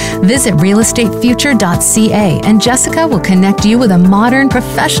world. Visit realestatefuture.ca and Jessica will connect you with a modern,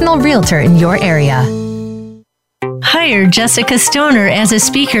 professional realtor in your area. Hi, Hire Jessica Stoner as a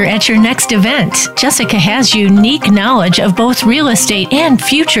speaker at your next event. Jessica has unique knowledge of both real estate and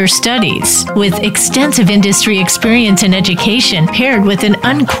future studies. With extensive industry experience and education, paired with an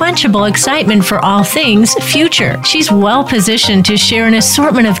unquenchable excitement for all things future, she's well positioned to share an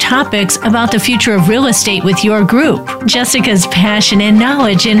assortment of topics about the future of real estate with your group. Jessica's passion and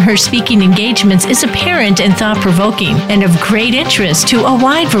knowledge in her speaking engagements is apparent and thought-provoking, and of great interest to a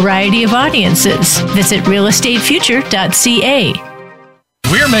wide variety of audiences. Visit realestatefuture.ca.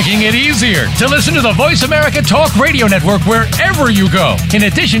 We're making it easier to listen to the Voice America Talk Radio Network wherever you go. In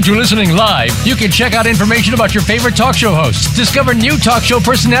addition to listening live, you can check out information about your favorite talk show hosts, discover new talk show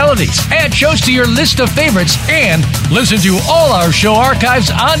personalities, add shows to your list of favorites, and listen to all our show archives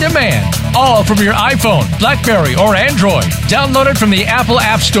on demand. All from your iPhone, BlackBerry, or Android. Download it from the Apple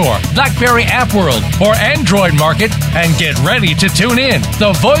App Store, BlackBerry App World, or Android Market, and get ready to tune in.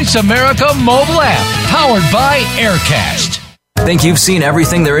 The Voice America mobile app, powered by Aircast. Think you've seen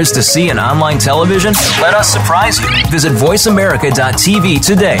everything there is to see in online television? Let us surprise you. Visit voiceamerica.tv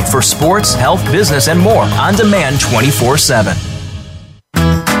today for sports, health, business, and more on demand 24/7.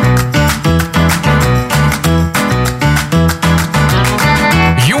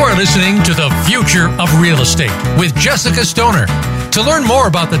 You are listening to The Future of Real Estate with Jessica Stoner. To learn more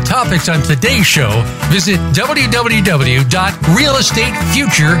about the topics on today's show, visit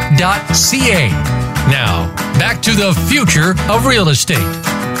www.realestatefuture.ca. Now, back to the future of real estate.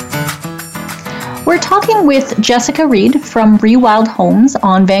 We're talking with Jessica Reed from Rewild Homes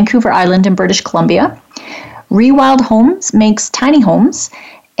on Vancouver Island in British Columbia. Rewild Homes makes tiny homes,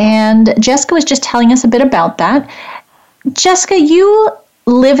 and Jessica was just telling us a bit about that. Jessica, you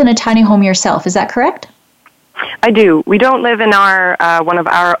live in a tiny home yourself, is that correct? I do. We don't live in our one of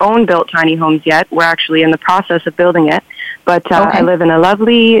our own built tiny homes yet. We're actually in the process of building it. But okay. I live in a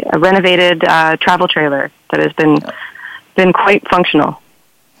lovely, renovated travel trailer that has been quite functional.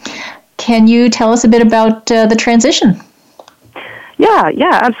 Can you tell us a bit about the transition? Yeah,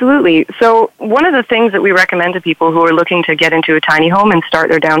 absolutely. So one of the things that we recommend to people who are looking to get into a tiny home and start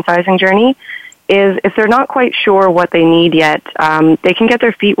their downsizing journey is if they're not quite sure what they need yet, they can get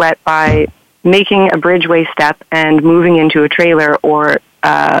their feet wet by making a bridgeway step and moving into a trailer or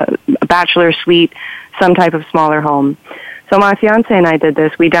a bachelor suite, some type of smaller home. So my fiance and I did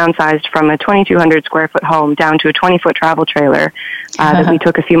this. We downsized from a 2,200 square foot home down to a 20-foot travel trailer that we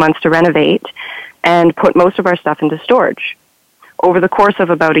took a few months to renovate and put most of our stuff into storage. Over the course of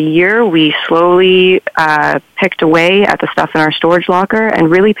about a year, we slowly picked away at the stuff in our storage locker and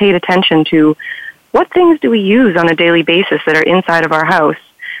really paid attention to what things do we use on a daily basis that are inside of our house,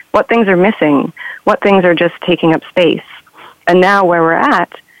 what things are missing, what things are just taking up space. And now where we're at,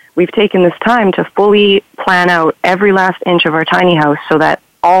 we've taken this time to fully plan out every last inch of our tiny house so that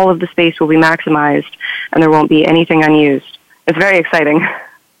all of the space will be maximized and there won't be anything unused. It's very exciting.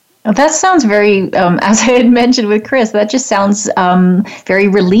 That sounds very, as I had mentioned with Chris, that just sounds very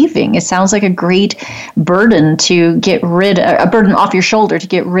relieving. It sounds like a great burden to get rid of, a burden off your shoulder to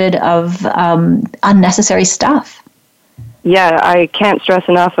get rid of unnecessary stuff. Yeah, I can't stress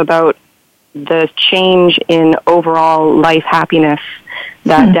enough about the change in overall life happiness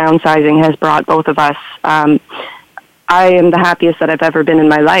that downsizing has brought both of us. I am the happiest that I've ever been in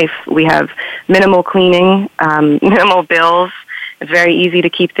my life. We have minimal cleaning, minimal bills. It's very easy to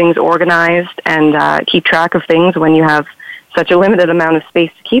keep things organized and keep track of things when you have such a limited amount of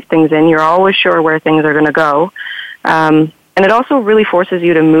space to keep things in. You're always sure where things are going to go. And it also really forces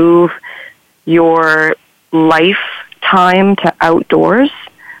you to move your lifetime to outdoors.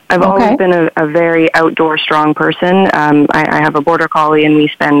 I've always been a very outdoor strong person. I have a border collie, and we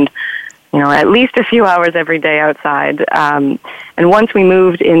spend, at least a few hours every day outside. And once we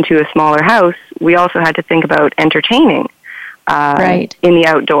moved into a smaller house, we also had to think about entertaining in the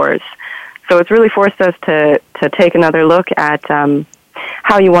outdoors. So it's really forced us to take another look at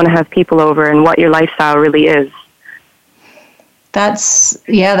how you want to have people over and what your lifestyle really is. That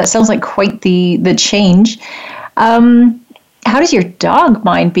sounds like quite the change. How does your dog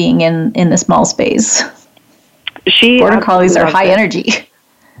mind being in the small space? Border collies are high energy.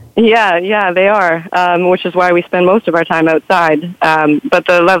 Yeah, they are, which is why we spend most of our time outside. But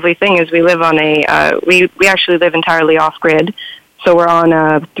the lovely thing is we live on we actually live entirely off-grid, so we're on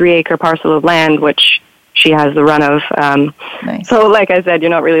a 3-acre parcel of land, which she has the run of. Nice. So like I said,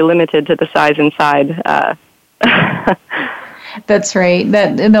 you're not really limited to the size inside. That's right.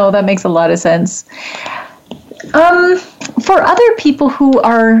 That makes a lot of sense. For other people who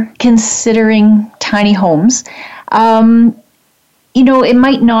are considering tiny homes, it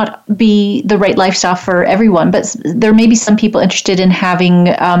might not be the right lifestyle for everyone, but there may be some people interested in having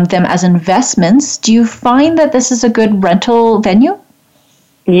them as investments. Do you find that this is a good rental venue?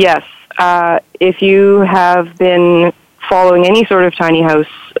 Yes. If you have been following any sort of tiny house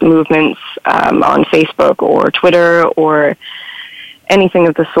movements on Facebook or Twitter or anything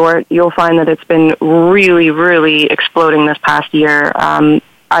of the sort, you'll find that it's been really, really exploding this past year.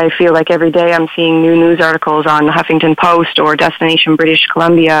 I feel like every day I'm seeing new news articles on the Huffington Post or Destination British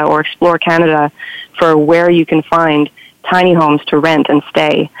Columbia or Explore Canada for where you can find tiny homes to rent and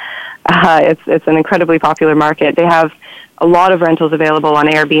stay. It's an incredibly popular market. They have a lot of rentals available on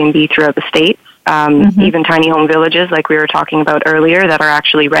Airbnb throughout the States, even tiny home villages like we were talking about earlier that are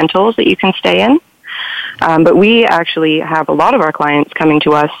actually rentals that you can stay in. But we actually have a lot of our clients coming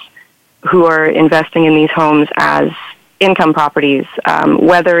to us who are investing in these homes as income properties,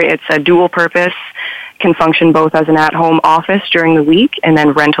 whether it's a dual purpose, can function both as an at-home office during the week and then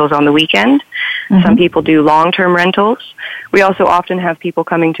rentals on the weekend. Some people do long-term rentals. We also often have people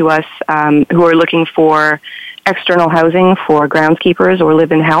coming to us who are looking for external housing for groundskeepers or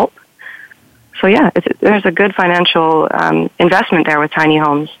live-in help. So yeah, there's a good financial investment there with tiny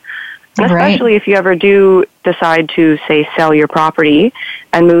homes. And especially if you ever do decide to, say, sell your property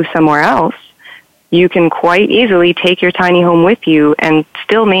and move somewhere else, you can quite easily take your tiny home with you and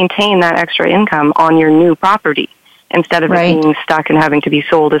still maintain that extra income on your new property instead of it being stuck and having to be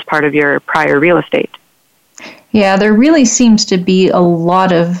sold as part of your prior real estate. Yeah, there really seems to be a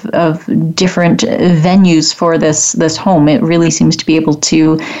lot of different venues for this home. It really seems to be able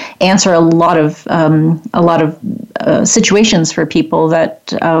to answer a lot of situations for people that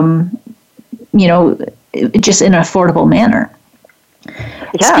just in an affordable manner.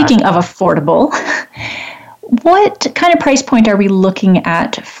 Yeah. Speaking of affordable, what kind of price point are we looking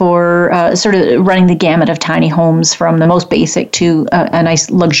at for sort of running the gamut of tiny homes from the most basic to a nice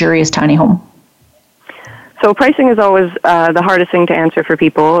luxurious tiny home? So pricing is always the hardest thing to answer for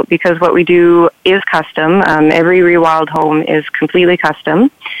people because what we do is custom. Every rewild home is completely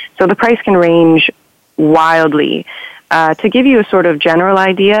custom. So the price can range wildly. To give you a sort of general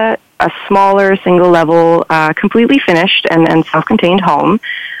idea, a smaller single-level, completely finished and self-contained home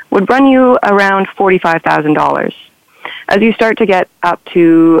would run you around $45,000. As you start to get up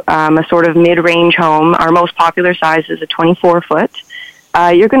to a sort of mid-range home, our most popular size is a 24-foot.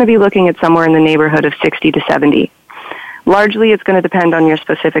 You're going to be looking at somewhere in the neighborhood of 60 to 70. Largely, it's going to depend on your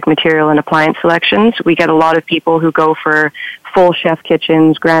specific material and appliance selections. We get a lot of people who go for full chef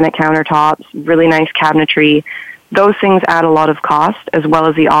kitchens, granite countertops, really nice cabinetry. Those things add a lot of cost, as well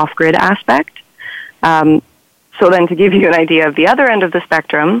as the off-grid aspect. So then to give you an idea of the other end of the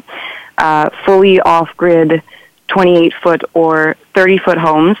spectrum, fully off-grid 28-foot or 30-foot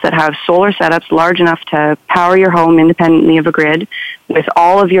homes that have solar setups large enough to power your home independently of a grid with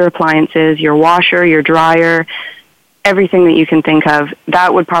all of your appliances, your washer, your dryer, everything that you can think of,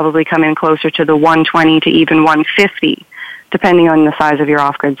 that would probably come in closer to the 120 to even 150, depending on the size of your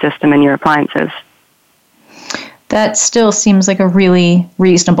off-grid system and your appliances. That still seems like a really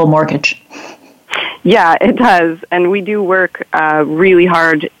reasonable mortgage. Yeah, it does. And we do work really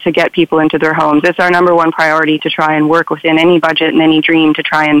hard to get people into their homes. It's our number one priority to try and work within any budget and any dream to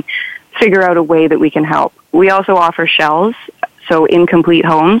try and figure out a way that we can help. We also offer shells, so incomplete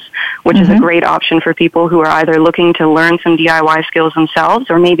homes, which is a great option for people who are either looking to learn some DIY skills themselves,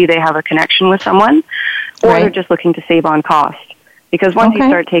 or maybe they have a connection with someone, or they're just looking to save on cost. Because once you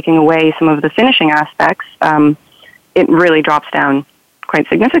start taking away some of the finishing aspects, it really drops down quite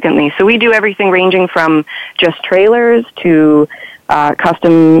significantly. So we do everything ranging from just trailers to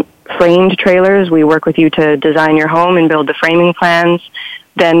custom framed trailers. We work with you to design your home and build the framing plans.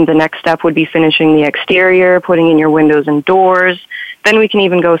 Then the next step would be finishing the exterior, putting in your windows and doors. Then we can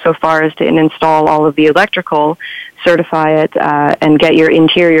even go so far as to install all of the electrical, certify it, and get your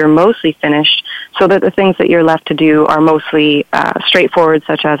interior mostly finished so that the things that you're left to do are mostly straightforward,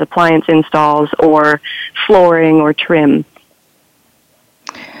 such as appliance installs or flooring or trim.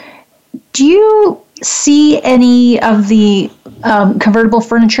 Do you see any of the convertible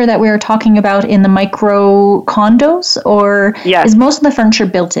furniture that we were talking about in the micro condos, or is most of the furniture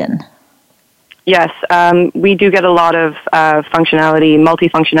built in? Yes, we do get a lot of functionality,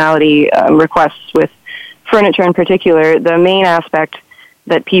 multifunctionality requests with furniture in particular. The main aspect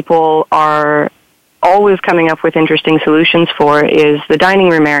that people are always coming up with interesting solutions for is the dining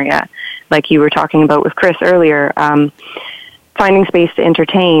room area, like you were talking about with Chris earlier. Finding space to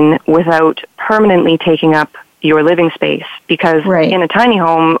entertain without permanently taking up your living space. Because in a tiny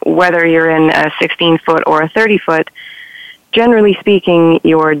home, whether you're in a 16-foot or a 30-foot, generally speaking,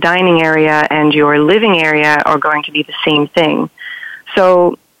 your dining area and your living area are going to be the same thing.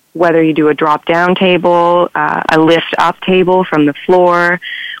 So whether you do a drop-down table, a lift-up table from the floor,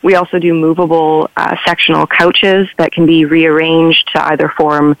 we also do movable sectional couches that can be rearranged to either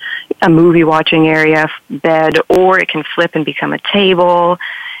form a movie-watching area, bed, or it can flip and become a table.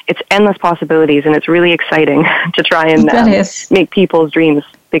 It's endless possibilities, and it's really exciting to try and make people's dreams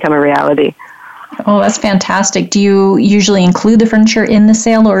become a reality. Oh, that's fantastic. Do you usually include the furniture in the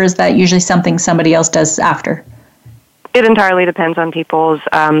sale, or is that usually something somebody else does after? It entirely depends on people's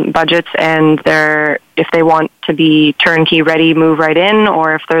budgets and if they want to be turnkey ready, move right in,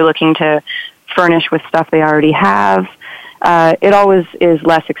 or if they're looking to furnish with stuff they already have. It always is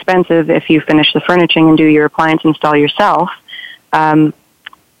less expensive if you finish the furnishing and do your appliance install yourself.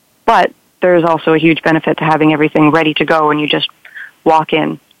 But there's also a huge benefit to having everything ready to go and you just walk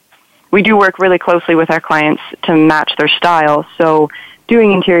in. We do work really closely with our clients to match their style, so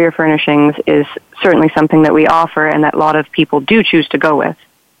doing interior furnishings is certainly something that we offer and that a lot of people do choose to go with.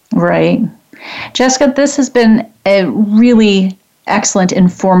 Right. Jessica, this has been a really excellent,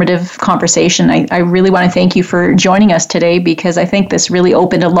 informative conversation. I really want to thank you for joining us today because I think this really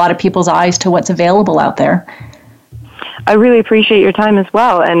opened a lot of people's eyes to what's available out there. I really appreciate your time as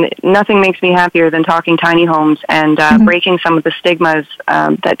well, and nothing makes me happier than talking tiny homes and breaking some of the stigmas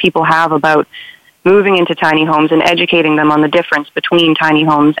that people have about moving into tiny homes and educating them on the difference between tiny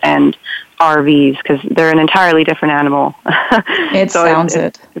homes and RVs, because they're an entirely different animal. It's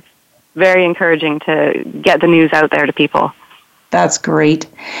very encouraging to get the news out there to people. That's great.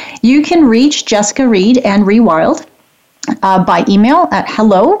 You can reach Jessica Reed and Rewild by email at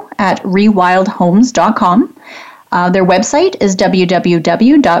hello@rewildhomes.com. Their website is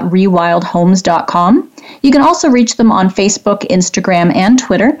www.rewildhomes.com. You can also reach them on Facebook, Instagram, and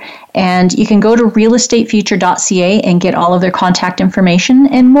Twitter. And you can go to realestatefuture.ca and get all of their contact information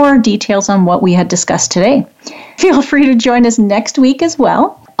and more details on what we had discussed today. Feel free to join us next week as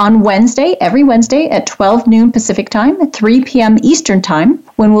well on Wednesday, every Wednesday at 12 noon Pacific Time, at 3 p.m. Eastern Time,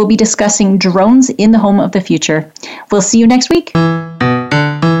 when we'll be discussing drones in the home of the future. We'll see you next week.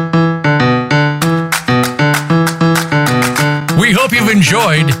 We hope you've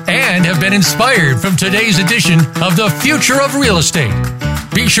enjoyed and have been inspired from today's edition of The Future of Real Estate.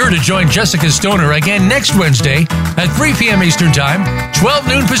 Be sure to join Jessica Stoner again next Wednesday at 3 p.m. Eastern Time, 12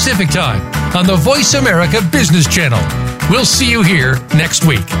 noon Pacific Time on the Voice America Business Channel. We'll see you here next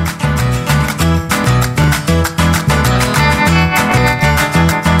week.